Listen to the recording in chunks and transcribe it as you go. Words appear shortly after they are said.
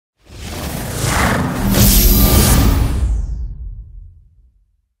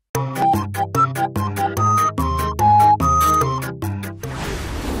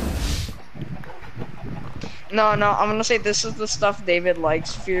No, no, I'm gonna say this is the stuff David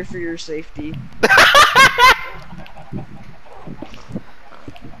likes. Fear for your safety.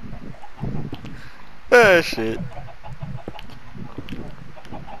 Oh shit.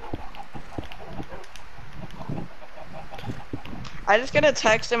 I just get a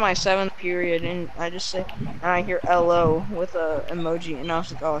text in my 7th period, and I just say, and I hear LO with a emoji, and I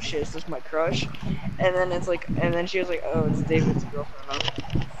was like, oh shit, is this my crush? And then it's like, and then she was like, oh, it's David's girlfriend. I was like,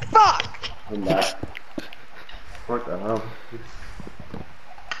 fuck! I'm back. What the hell?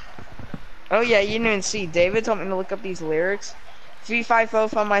 Oh yeah, you didn't even see. David told me to look up these lyrics.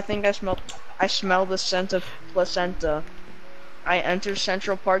 V5O from I think I smell the scent of placenta. I enter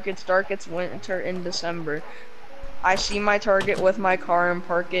Central Park, it's dark, it's winter in December. I see my target with my car and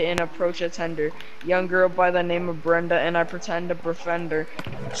park it and approach a tender. Young girl by the name of Brenda and I pretend to befriend her.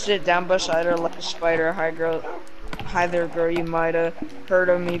 Sit down beside her like a spider. Hi there girl, you mighta heard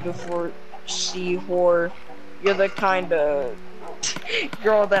of me before, see whore. You're the kind of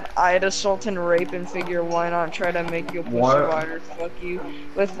girl that I'd assault and rape and figure why not try to make you a pussy wider. Fuck you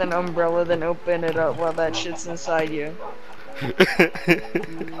with an umbrella then open it up while that shit's inside you. That's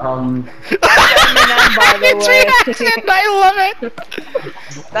Eminem, by the way. I love it.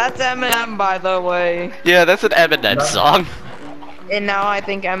 That's Eminem, by the way. Yeah, that's an Eminem song. And now I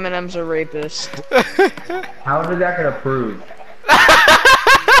think Eminem's a rapist. How did that get approved?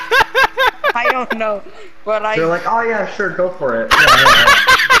 I don't know, but They're like, oh yeah, sure, go for it.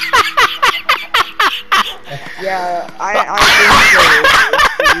 Yeah, I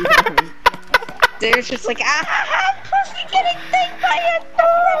think so. They're just like, pussy getting thing by a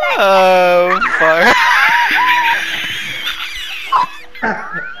door. Oh, fuck.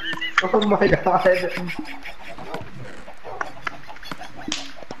 Oh my god.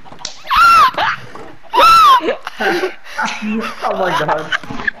 Oh my god.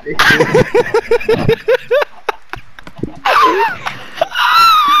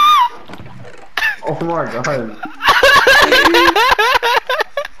 Oh my god.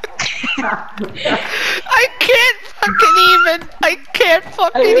 I can't fucking even. I can't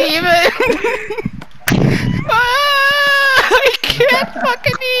fucking even. I can't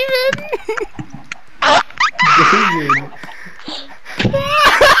fucking even.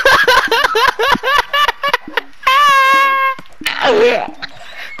 David.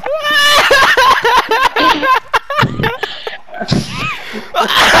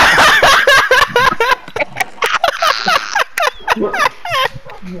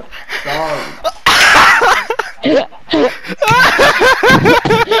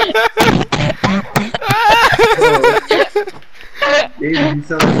 David, you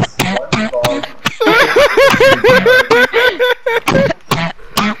sound like SpongeBob.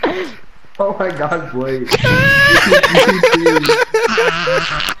 Oh my god, Blake.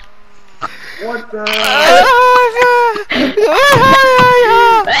 What the?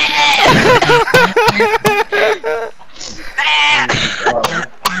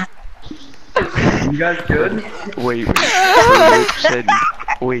 You guys good? Wait, her lips said,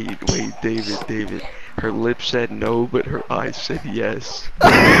 wait, David, her lips said no, but her eyes said yes.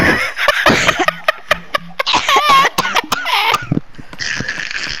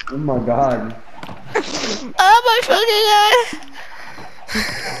 Oh my god. Oh my fucking god!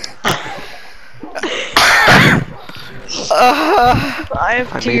 I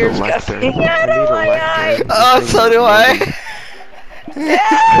have tears gushing out of my eyes. Oh, so do I.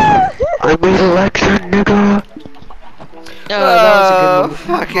 I made a lecture, nigga. Oh,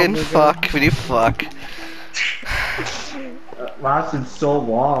 fucking fuck, pretty fuck. That lasted so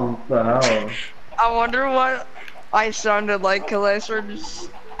long. What the hell? I wonder what I sounded like because I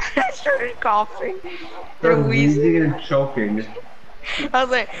started coughing They're and wheezing. wheezing and choking. I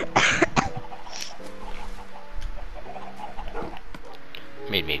was like,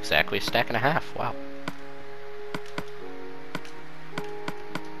 Made me exactly a stack and a half, wow.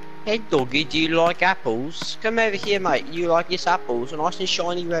 Hey doggy, do you like apples? Come over here mate, you like this apple? It's a nice and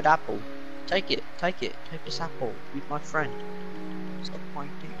shiny red apple. Take it, take this apple, be my friend. Stop my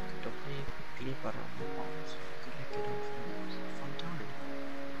dick, doggy, peanut butter on my balls. Good off fun time.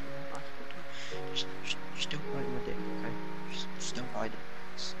 Just don't bite my dick, okay? Just don't bite it.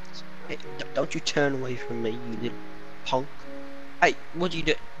 Hey, don't you turn away from me, you little punk. Hey, what do you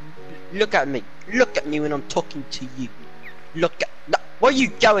do? Look at me when I'm talking to you. Look at, no, where are you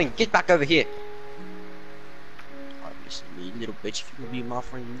going? Get back over here. Obviously, you little bitch, if you can be my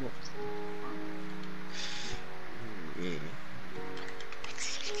friend, you will.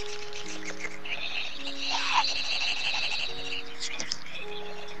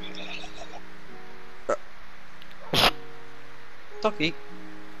 Toki.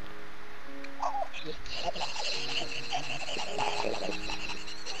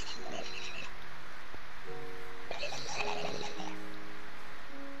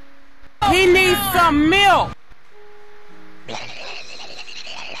 some milk!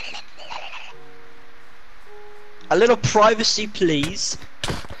 A little privacy, please.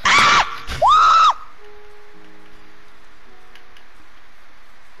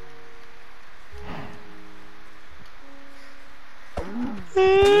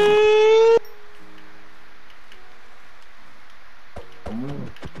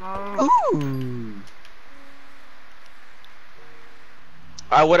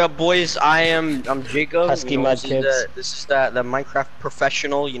 Alright, what up, boys? I'm Jacob. Husky You know, Mud this Kids. This is the Minecraft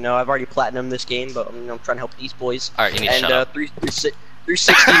professional. You know, I've already platinumed this game, but I'm trying to help these boys. Alright, you need to And shut up.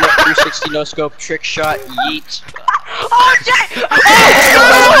 360 no scope, trick shot, yeet. Oh shit!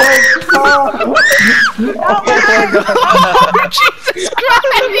 Jesus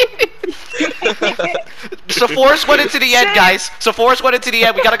Christ! So Forrest went into the end, guys. So Forrest went into the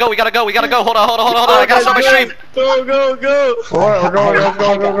end. We gotta go. Hold on. I gotta start my stream. Go! Alright, go.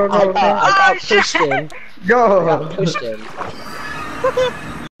 I got pushed in. I Go. got pushed in.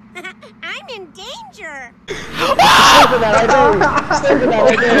 I'm in danger. Sleeping that I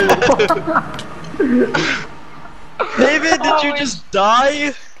do. David, did you just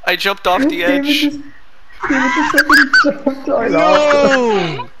die? I jumped off the edge.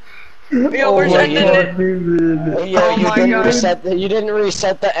 No! Yo, where's Oh my ending God, it? David. Yeah, Oh my God. you didn't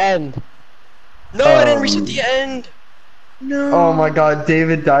reset the end. No, I didn't reset the end. No. Oh my God,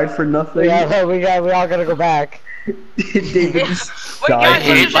 David died for nothing. We all gotta go back. David just Wait, died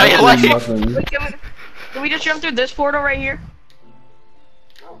guys, for hate my life. nothing. Wait, can we just jump through this portal right here?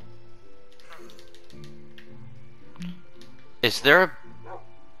 Is there a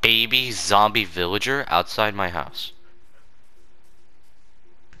baby zombie villager outside my house?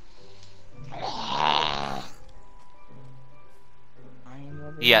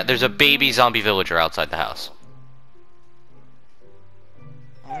 Yeah, there's a baby zombie villager outside the house.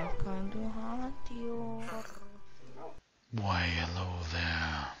 Why, hello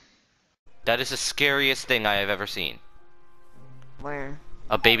there. That is the scariest thing I have ever seen. Where?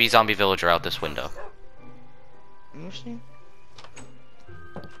 A baby zombie villager out this window. Let me see.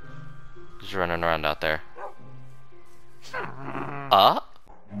 He's running around out there.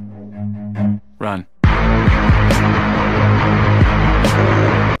 Run.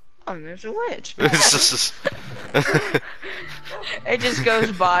 Oh, there's a witch. It just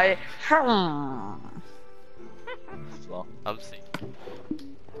goes by. I'll see.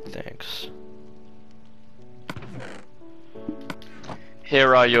 Thanks.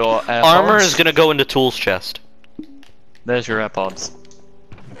 Here are your AirPods. Armor is gonna go into tools chest. There's your AirPods.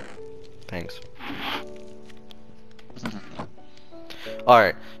 Thanks.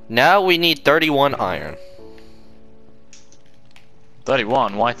 Alright, now we need 31 iron.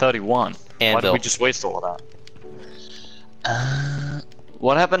 31? Why 31? Why did Anvil. we just waste all of that?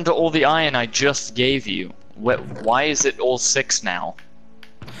 What happened to all the iron I just gave you? Why is it all 6 now?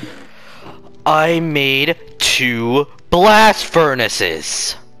 I made 2 blast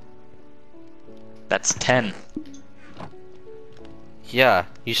furnaces! That's 10. Yeah,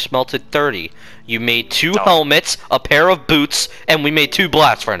 you smelted 30. You made 2 helmets, a pair of boots, and we made 2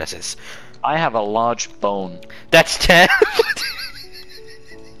 blast furnaces. I have a large bone. That's 10.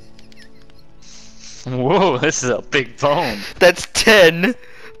 Whoa, this is a big bone. That's 10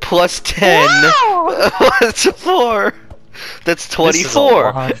 plus 10. That's 4. That's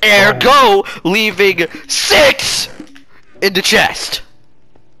 24. large Ergo, leaving 6 in the chest.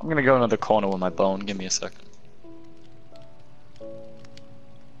 I'm gonna go into the corner with my bone. Give me a second.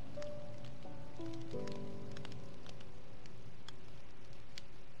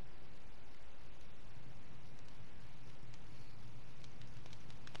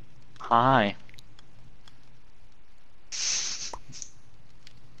 Hi.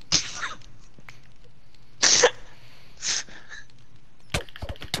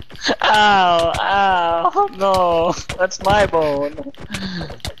 Ow, ow, no, that's my bone.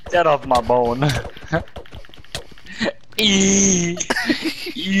 Get off my bone. Eee.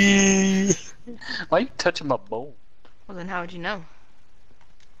 Eee. Why are you touching my bone? Well, then how would you know?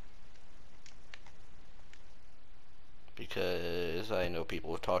 Because I know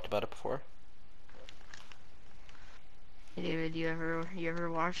people have talked about it before. Hey, David, you ever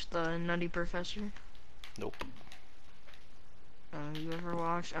watched the Nutty Professor? Nope. You ever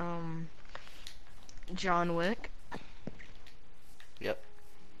watch John Wick? Yep.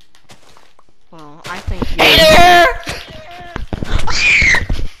 Well, I think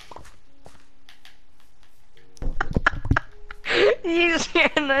you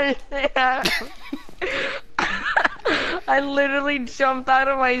can't understand. I literally jumped out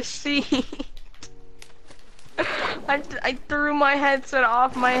of my seat. I threw my headset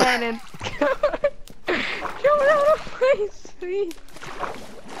off my head and out of my seat.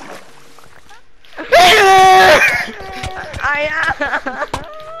 Hey there!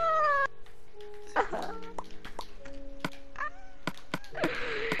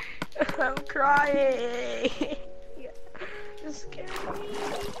 I'm crying. Just scared me.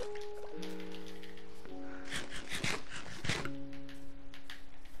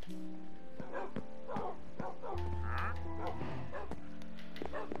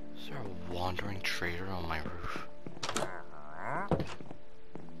 Is there a wandering trader on my roof?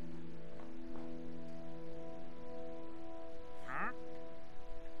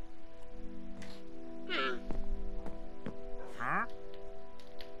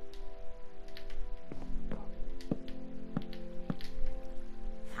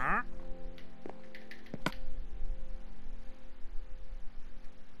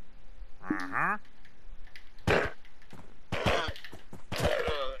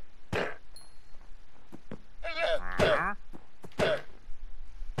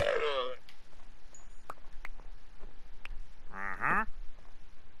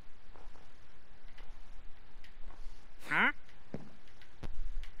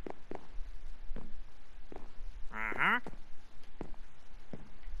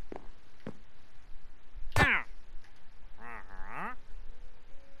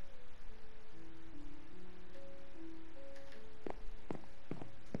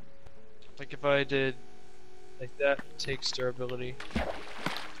 Like if I did like that, takes durability.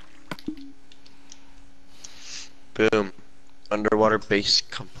 Boom. Underwater base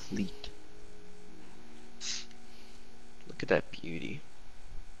complete. Look at that beauty.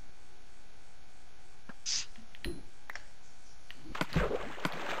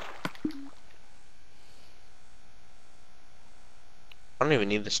 I don't even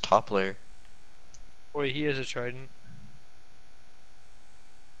need this top layer. Wait, he has a trident.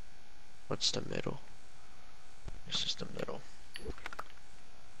 What's the middle? This is the middle.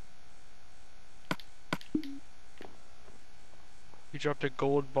 He dropped a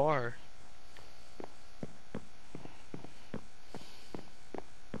gold bar.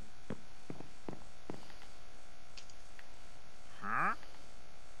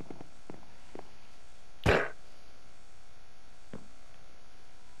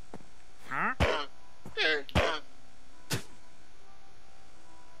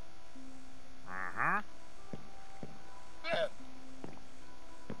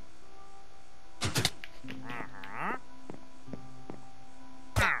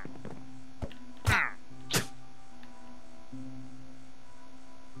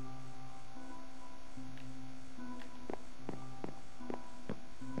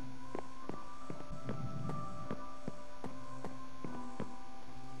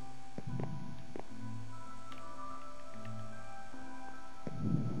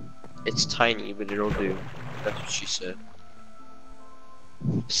 It's tiny, but it'll do. That's what she said.